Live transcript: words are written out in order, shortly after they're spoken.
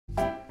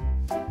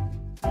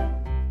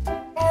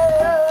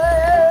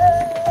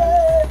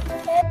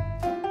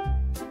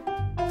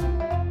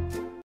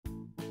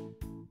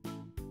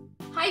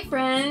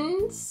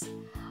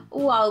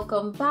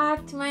welcome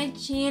back to my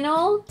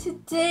channel.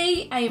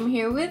 Today I am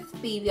here with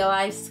Baby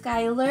Alive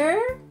Skylar.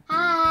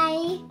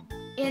 Hi!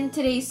 In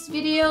today's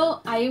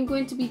video, I am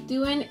going to be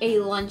doing a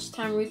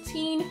lunchtime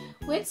routine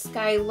with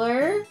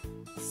Skylar.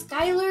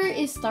 Skylar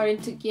is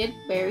starting to get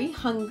very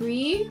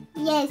hungry.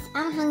 Yes,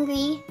 I'm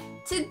hungry.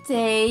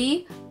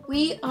 Today,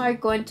 we are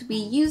going to be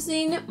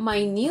using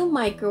my new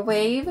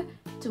microwave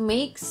to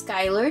make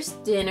Skylar's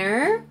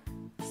dinner.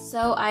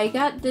 So I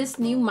got this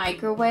new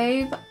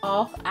microwave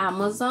off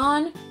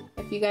Amazon.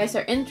 If you guys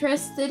are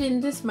interested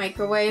in this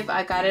microwave,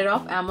 I got it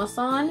off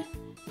Amazon.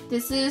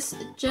 This is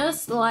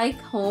just like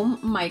home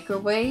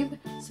microwave.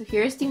 So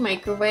here's the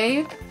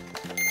microwave.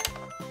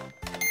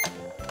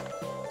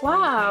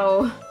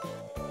 Wow!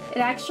 It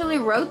actually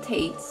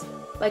rotates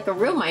like a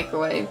real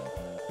microwave.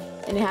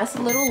 And it has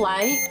a little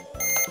light.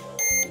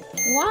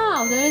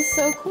 Wow, that is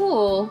so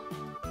cool.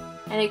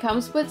 And it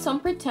comes with some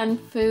pretend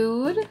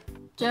food,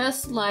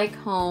 just like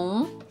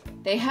home.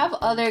 They have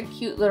other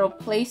cute little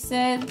play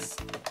sets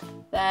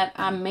that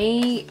I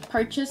may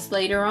purchase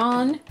later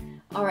on.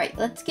 Alright,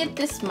 let's get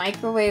this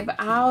microwave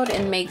out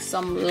and make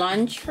some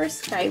lunch for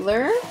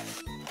Skylar.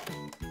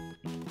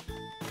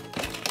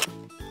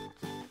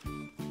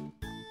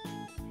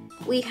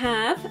 We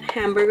have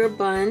hamburger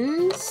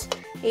buns,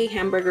 a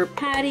hamburger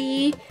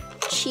patty,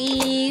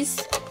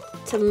 cheese,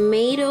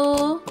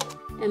 tomato,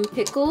 and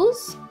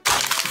pickles.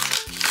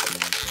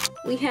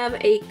 We have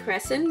a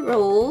crescent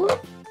roll.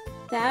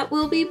 That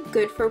will be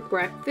good for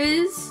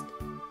breakfast.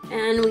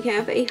 And we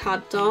have a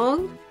hot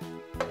dog.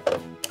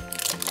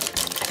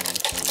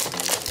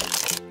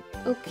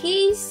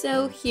 Okay,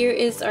 so here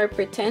is our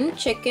pretend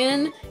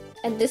chicken.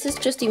 And this is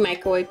just a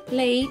microwave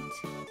plate.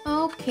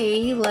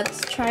 Okay,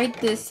 let's try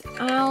this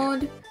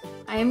out.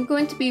 I am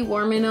going to be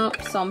warming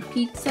up some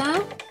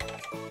pizza.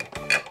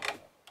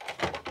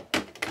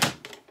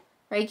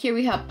 Right here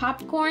we have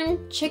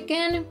popcorn,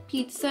 chicken,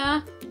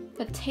 pizza,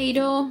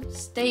 potato,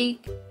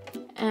 steak,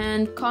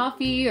 and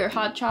coffee or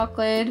hot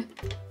chocolate.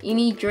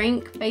 Any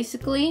drink,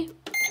 basically.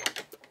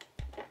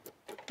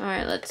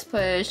 Alright, let's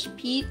push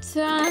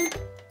pizza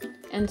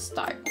and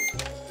start.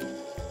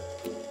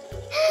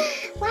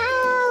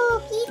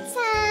 Wow,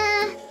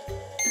 pizza!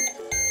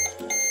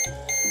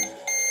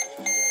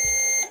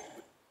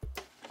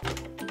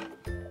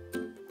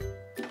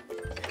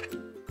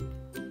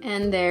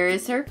 And there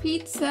is our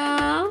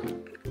pizza.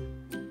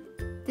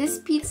 This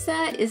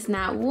pizza is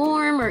not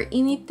warm or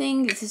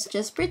anything. This is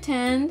just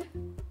pretend.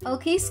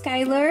 Okay,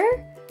 Skylar,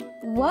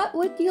 what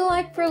would you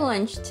like for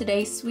lunch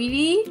today,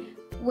 sweetie?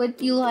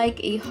 Would you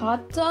like a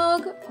hot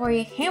dog or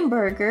a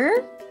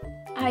hamburger?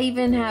 I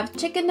even have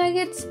chicken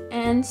nuggets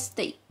and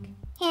steak.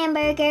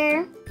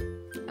 Hamburger.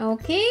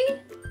 Okay,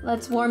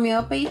 let's warm you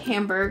up a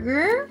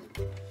hamburger.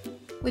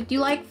 Would you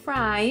like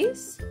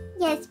fries?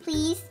 Yes,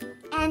 please.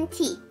 And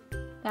tea.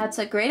 That's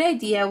a great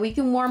idea. We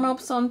can warm up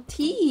some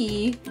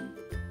tea.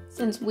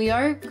 Since we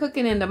are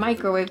cooking in the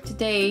microwave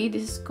today,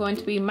 this is going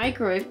to be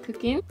microwave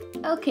cooking.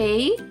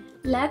 Okay,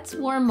 let's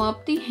warm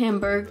up the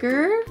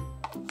hamburger.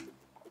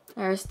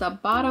 There's the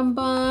bottom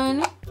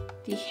bun,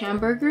 the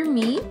hamburger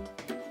meat,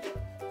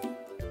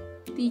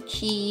 the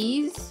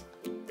cheese.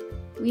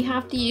 We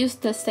have to use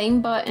the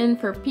same button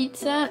for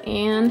pizza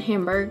and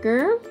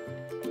hamburger.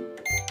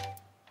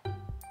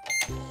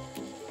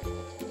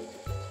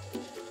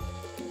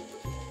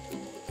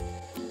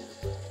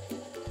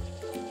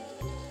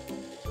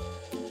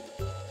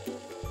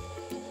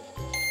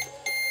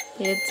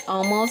 It's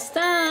almost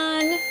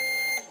done.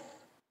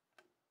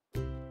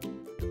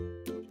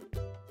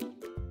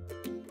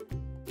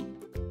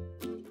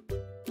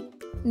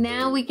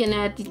 Now we can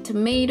add the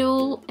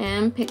tomato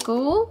and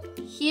pickle.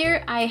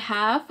 Here I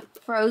have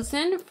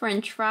frozen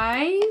French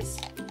fries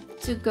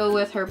to go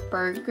with her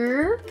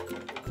burger.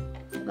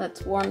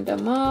 Let's warm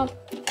them up.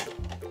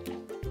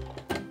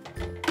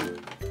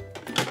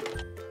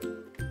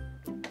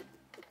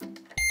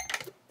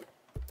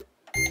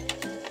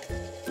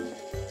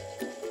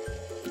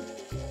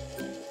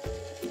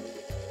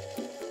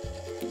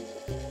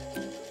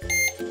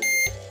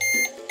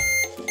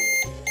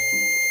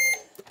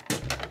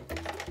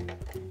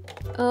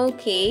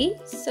 Okay,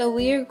 so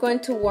we are going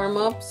to warm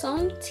up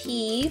some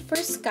tea for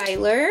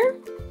Skylar.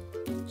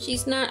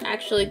 She's not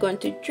actually going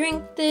to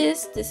drink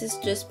this. This is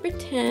just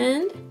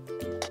pretend.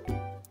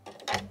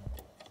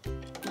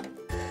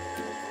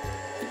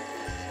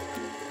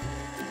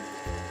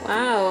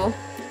 Wow,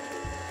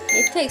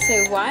 it takes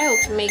a while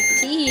to make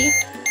tea.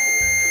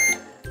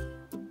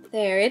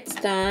 There, it's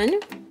done.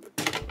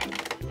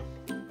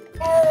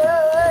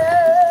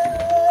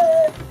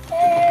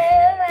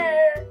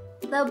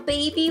 The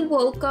baby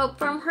woke up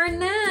from her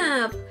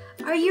nap.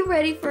 Are you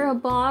ready for a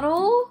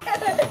bottle?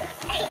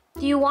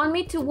 Do you want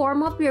me to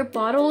warm up your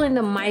bottle in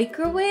the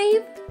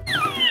microwave?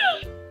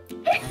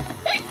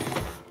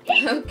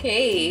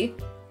 Okay.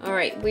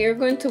 Alright, we are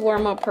going to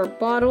warm up her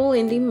bottle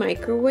in the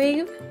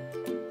microwave.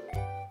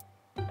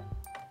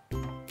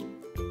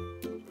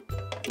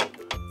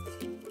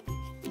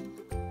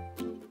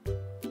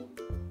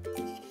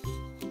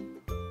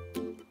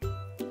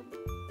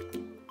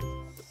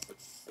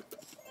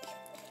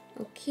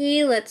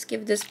 Okay, let's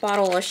give this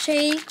bottle a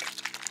shake.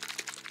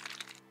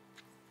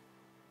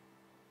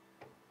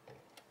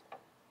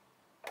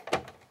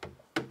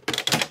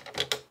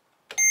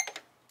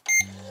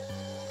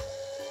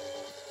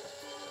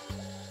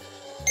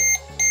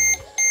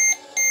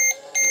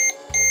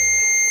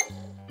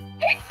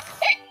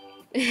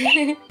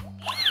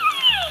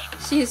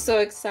 She's so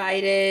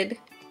excited.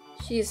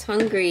 She's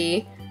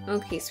hungry.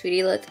 Okay,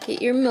 sweetie, let's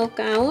get your milk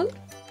out.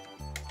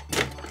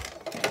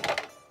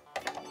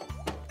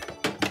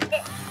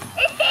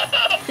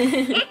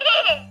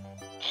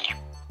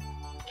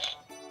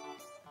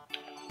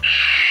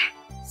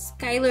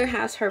 Skylar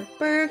has her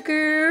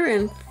burger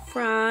and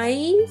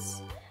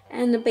fries,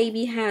 and the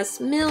baby has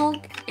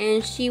milk,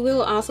 and she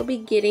will also be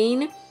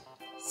getting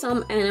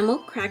some animal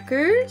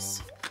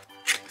crackers.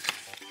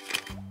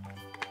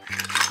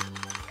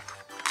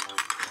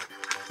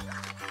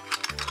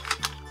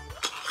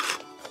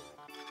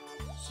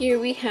 Here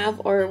we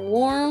have our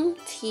warm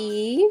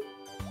tea.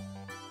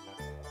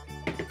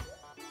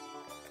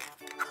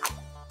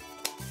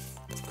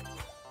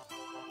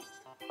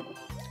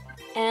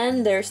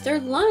 And there's their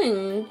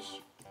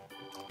lunch.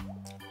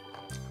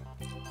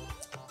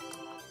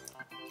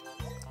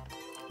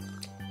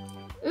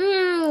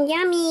 Mmm,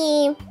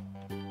 yummy.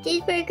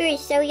 Cheeseburger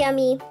is so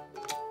yummy.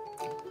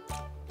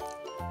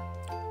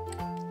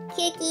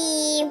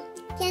 Cookie,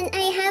 can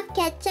I have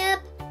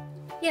ketchup?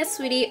 Yes,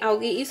 sweetie, I'll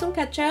get you some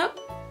ketchup.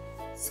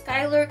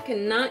 Skylar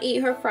cannot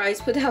eat her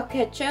fries without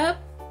ketchup.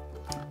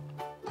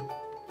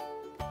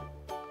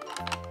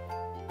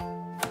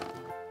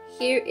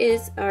 Here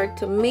is our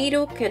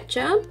tomato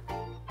ketchup.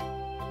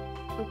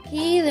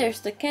 Okay, there's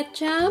the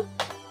ketchup.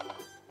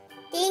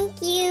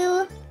 Thank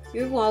you.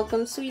 You're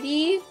welcome,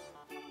 sweetie.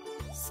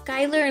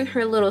 Skylar and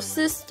her little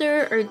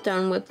sister are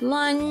done with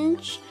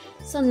lunch.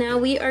 So now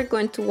we are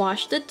going to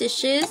wash the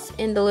dishes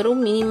in the little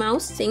Minnie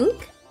Mouse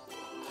sink.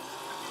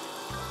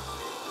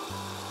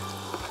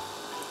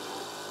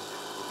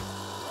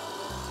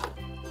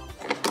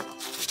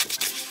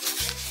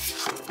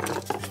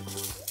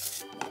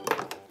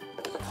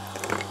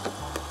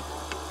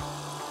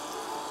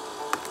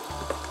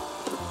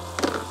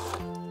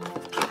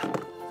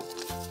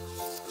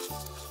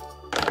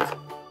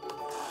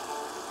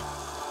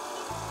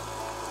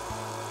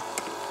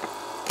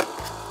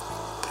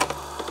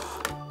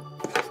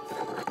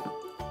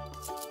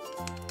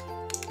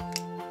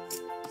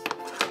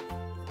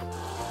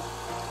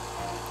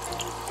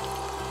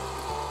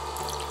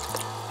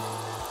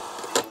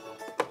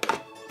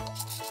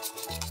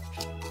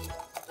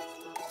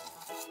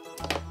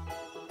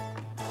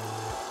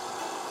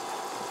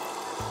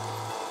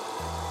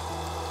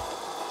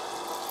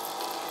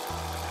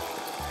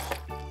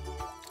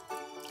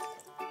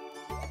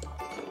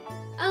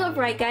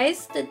 Alright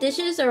guys, the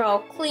dishes are all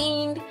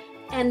cleaned,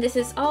 and this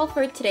is all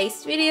for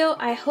today's video.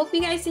 I hope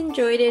you guys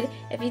enjoyed it.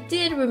 If you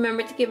did,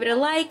 remember to give it a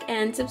like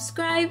and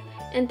subscribe,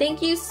 and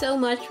thank you so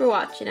much for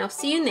watching. I'll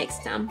see you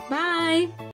next time. Bye!